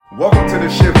Welcome to the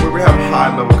shift where we have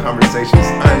high-level conversations.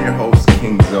 I'm your host,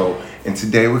 Kingzo, and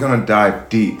today we're going to dive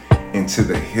deep into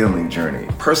the healing journey.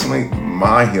 Personally,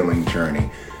 my healing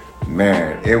journey,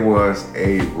 man, it was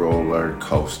a roller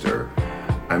coaster.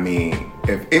 I mean,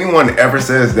 if anyone ever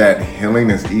says that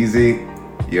healing is easy,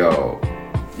 yo,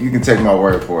 you can take my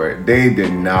word for it. They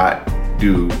did not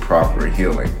do proper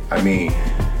healing. I mean,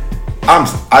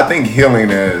 I think healing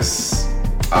is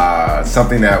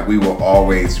something that we will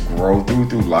always grow through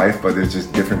life, but there's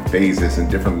just different phases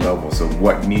and different levels of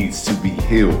what needs to be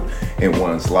healed in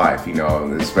one's life, you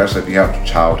know, especially if you have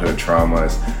childhood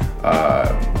traumas,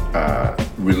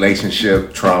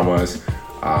 relationship traumas,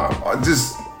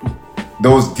 just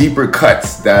those deeper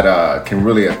cuts that can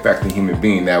really affect the human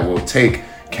being that will take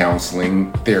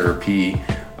counseling, therapy,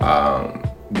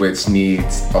 which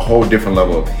needs a whole different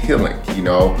level of healing, you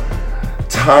know.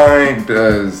 Time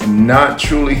does not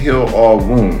truly heal all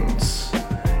wounds,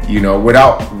 you know,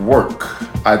 without work.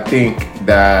 I think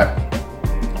that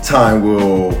time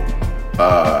will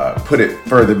put it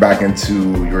further back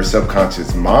into your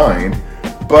subconscious mind,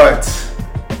 but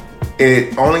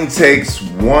it only takes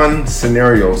one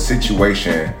scenario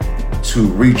situation to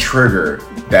re-trigger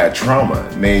that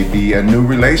trauma. Maybe a new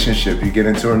relationship, you get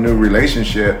into a new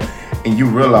relationship and you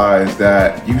realize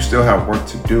that you still have work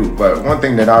to do. But one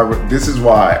thing that this is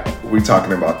why we're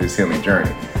talking about this healing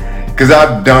journey, because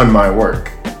I've done my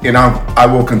work and I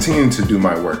will continue to do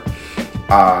my work,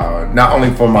 not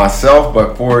only for myself,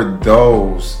 but for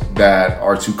those that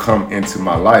are to come into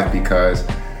my life, because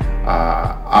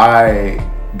I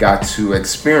got to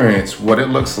experience what it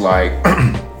looks like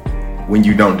when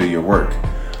you don't do your work.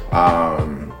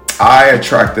 I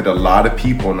attracted a lot of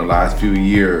people in the last few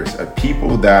years, of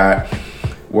people that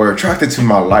were attracted to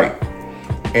my light.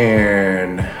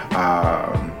 And,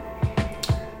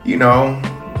 you know,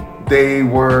 they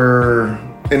were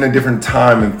in a different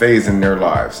time and phase in their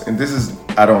lives. And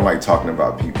I don't like talking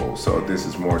about people. So this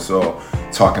is more so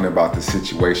talking about the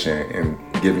situation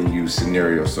and giving you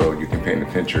scenarios so you can paint a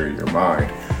picture in your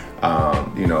mind.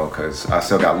 You know, because I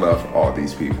still got love for all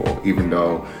these people, even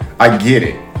though I get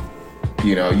it.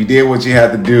 You know, you did what you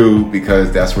had to do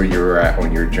because that's where you're at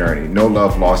on your journey. No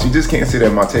love lost. You just can't sit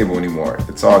at my table anymore.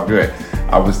 It's all good.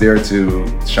 I was there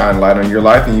to shine light on your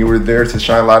life, and you were there to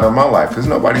shine light on my life, because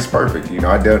nobody's perfect. You know,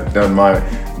 I done my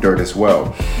dirt as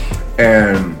well.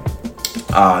 And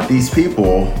these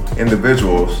people,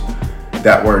 individuals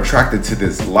that were attracted to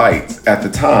this light at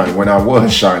the time when I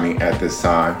was shining at this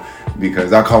time,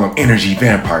 because I call them energy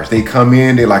vampires. They come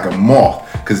in, they like a moth,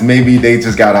 because maybe they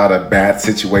just got out of bad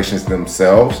situations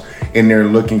themselves and they're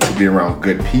looking to be around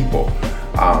good people.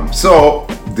 So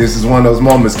this is one of those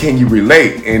moments, can you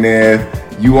relate? And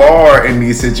if you are in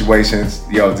these situations,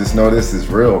 yo, just know this is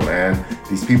real, man.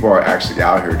 These people are actually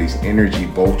out here, these energy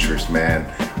vultures, man.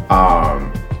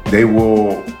 They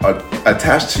will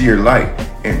attach to your light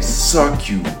and suck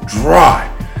you dry,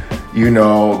 you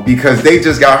know, because they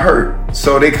just got hurt.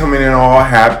 So they come in all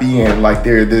happy and like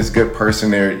they're this good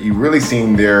person. You really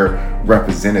seeing their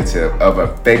representative of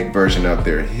a fake version of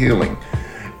their healing.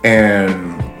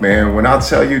 And man, when I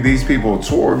tell you these people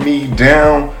tore me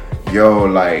down, yo,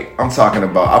 like I'm talking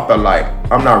about, I felt like,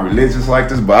 I'm not religious like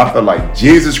this, but I felt like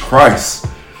Jesus Christ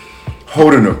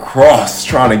holding a cross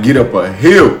trying to get up a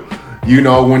hill, you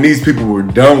know, when these people were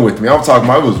done with me. I'm talking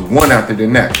about, it was one after the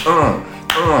next.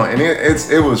 And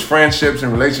it was friendships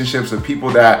and relationships of people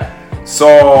that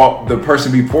saw the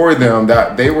person before them,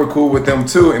 that they were cool with them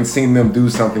too, and seen them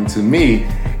do something to me.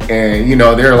 And, you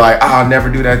know, they're like, I'll never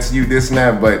do that to you, this and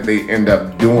that, but they end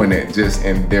up doing it just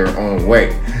in their own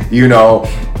way, you know.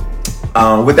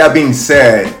 With that being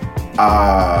said,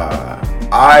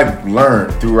 I've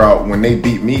learned throughout, when they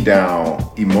beat me down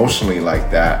emotionally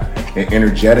like that and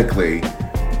energetically,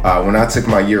 when I took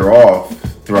my year off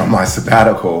throughout my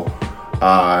sabbatical,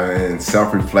 and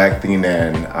self-reflecting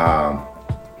and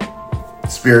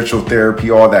spiritual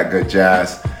therapy, all that good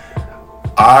jazz,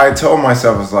 I told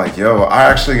myself, I was like, yo, I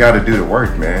actually got to do the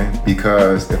work, man,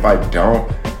 because if I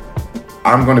don't,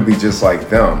 I'm going to be just like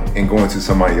them and go into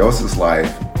somebody else's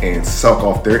life and suck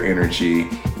off their energy,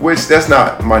 which that's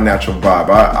not my natural vibe.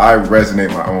 I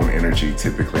resonate my own energy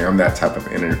typically. I'm that type of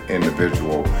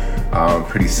individual,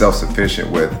 pretty self-sufficient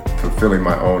with fulfilling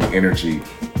my own energy,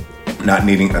 not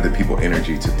needing other people's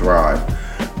energy to thrive.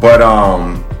 But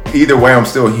either way, I'm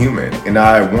still human, and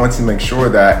I want to make sure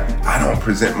that I don't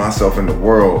present myself in the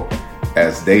world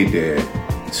as they did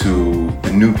to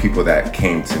the new people that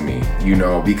came to me, you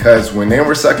know, because when they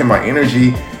were sucking my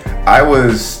energy, I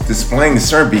was displaying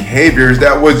certain behaviors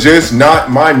that was just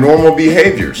not my normal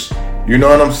behaviors. You know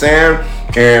what I'm saying?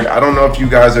 And I don't know if you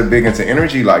guys are big into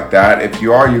energy like that. If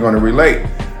you are, you're going to relate.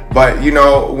 But you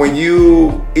know, when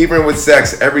you, even with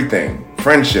sex, everything,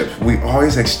 friendships, we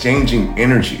always exchanging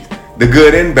energy, the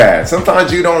good and bad.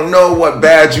 Sometimes you don't know what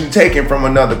bad you taking from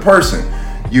another person,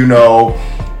 you know,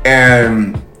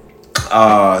 and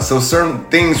so certain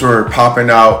things were popping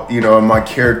out, you know, in my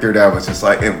character that was just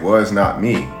like, it was not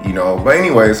me, you know. But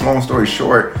anyways, long story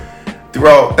short,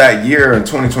 throughout that year in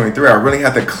 2023, I really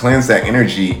had to cleanse that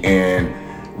energy and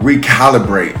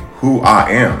recalibrate who I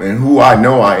am and who I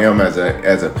know I am as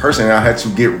a person. And I had to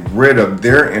get rid of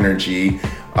their energy,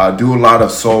 do a lot of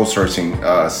soul searching,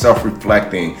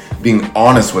 self-reflecting, being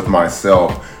honest with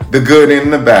myself, the good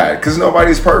and the bad, because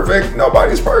nobody's perfect.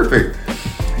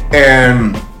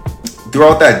 And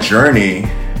throughout that journey,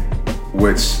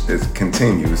 which is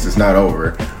continues, it's not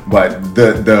over, but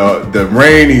the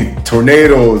rainy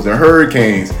tornadoes, the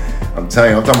hurricanes, I'm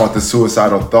telling you, I'm talking about the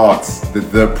suicidal thoughts, the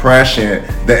depression,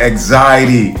 the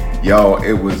anxiety, yo,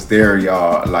 it was there,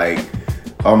 y'all. Like,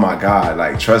 oh my God,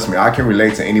 like, trust me, I can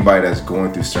relate to anybody that's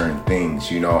going through certain things,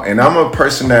 you know. And I'm a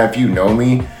person that, if you know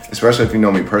me, especially if you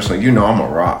know me personally, you know I'm a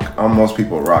rock. Most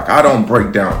people rock. I don't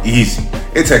break down easy.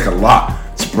 It takes a lot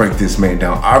to break this man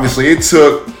down. Obviously, it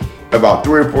took about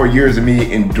 3 or 4 years of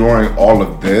me enduring all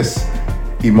of this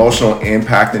emotional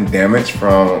impact and damage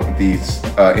from these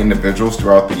individuals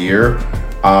throughout the year,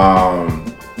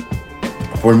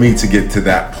 for me to get to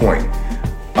that point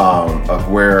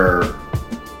of where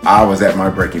I was at my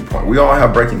breaking point. We all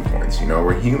have breaking points, you know,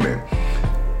 we're human.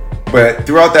 But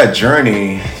throughout that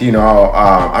journey, you know,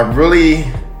 I really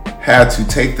had to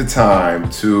take the time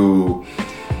to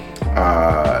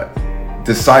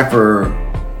decipher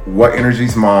what energy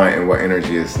is mine and what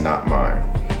energy is not mine.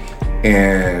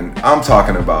 And I'm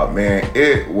talking about, man,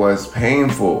 it was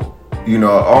painful, you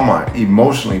know,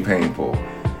 emotionally painful.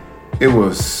 It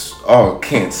was,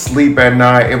 can't sleep at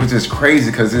night. It was just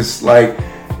crazy because it's like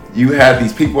you had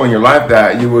these people in your life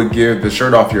that you would give the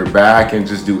shirt off your back and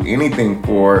just do anything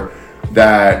for,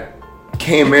 that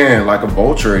came in like a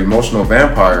vulture, emotional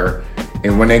vampire.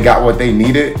 And when they got what they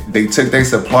needed, they took their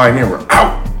supply and they were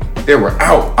out. They were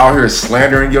out here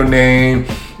slandering your name,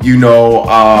 you know,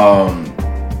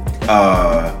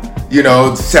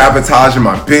 sabotaging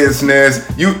my business.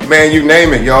 You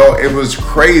name it, yo. It was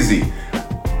crazy.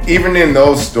 Even in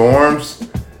those storms,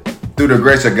 through the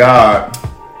grace of God,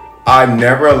 I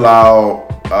never allowed,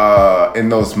 in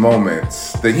those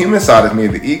moments, the human side of me,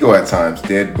 the ego at times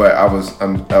did, but I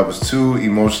was too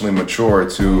emotionally mature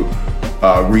to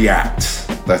react.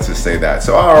 Let's just say that.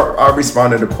 So I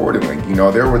responded accordingly. You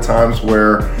know, there were times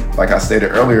where, like I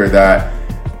stated earlier, that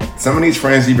some of these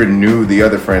friends even knew the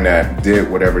other friend that did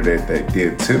whatever they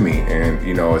did to me, and,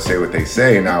 you know, say what they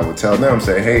say, and I would tell them,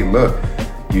 say, hey, look,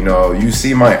 you know, you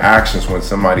see my actions when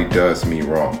somebody does me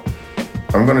wrong.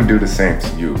 I'm going to do the same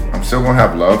to you. I'm still going to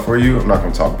have love for you. I'm not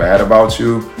going to talk bad about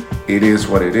you. It is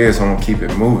what it is. I'm going to keep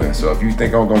it moving. So if you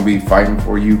think I'm going to be fighting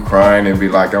for you, crying, and be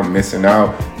like, I'm missing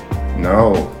out,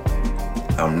 no,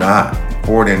 I'm not.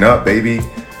 Forward and up, baby.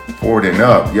 Forward and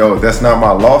up. Yo, that's not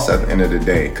my loss at the end of the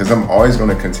day, because I'm always going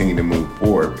to continue to move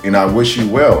forward. And I wish you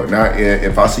well. And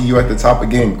if I see you at the top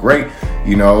again, great.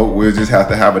 You know, we'll just have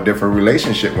to have a different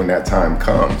relationship when that time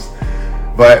comes.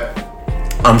 But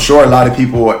I'm sure a lot of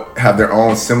people have their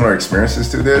own similar experiences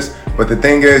to this. But the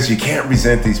thing is, you can't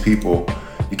resent these people.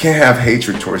 You can't have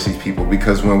hatred towards these people,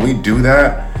 because when we do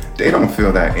that, they don't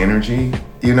feel that energy.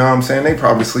 You know what I'm saying? They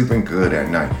probably sleeping good at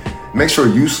night. Make sure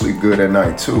you sleep good at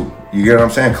night too. You get what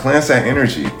I'm saying? Cleanse that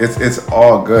energy. It's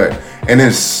all good. And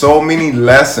there's so many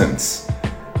lessons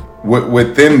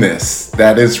within this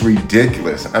that is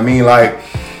ridiculous. I mean, like,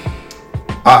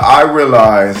 I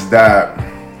realized that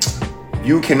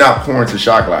you cannot pour into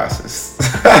shot glasses.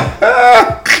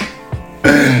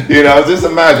 You know, just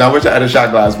imagine, I wish I had a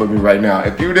shot glass with me right now.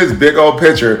 If you this big old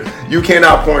pitcher, you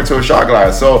cannot pour into a shot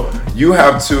glass. So you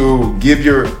have to give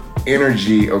your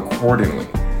energy accordingly,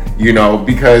 you know,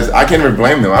 because I can't even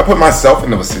blame them. I put myself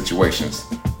in those situations,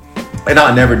 and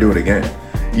I'll never do it again.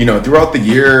 You know, throughout the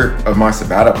year of my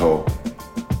sabbatical,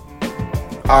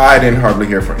 I didn't hardly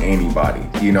hear from anybody.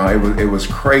 You know, it was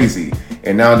crazy.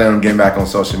 And now that I'm getting back on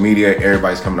social media,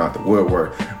 everybody's coming out the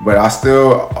woodwork. But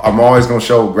I'm always going to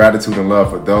show gratitude and love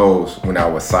for those when I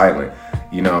was silent.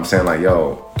 You know what I'm saying? Like,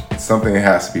 yo, something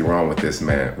has to be wrong with this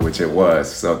man, which it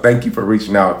was. So thank you for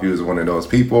reaching out if you was one of those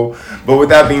people. But with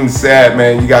that being said,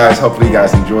 man, hopefully you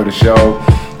guys enjoy the show.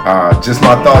 Just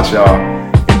my thoughts, y'all.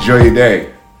 Enjoy your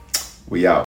day. We out.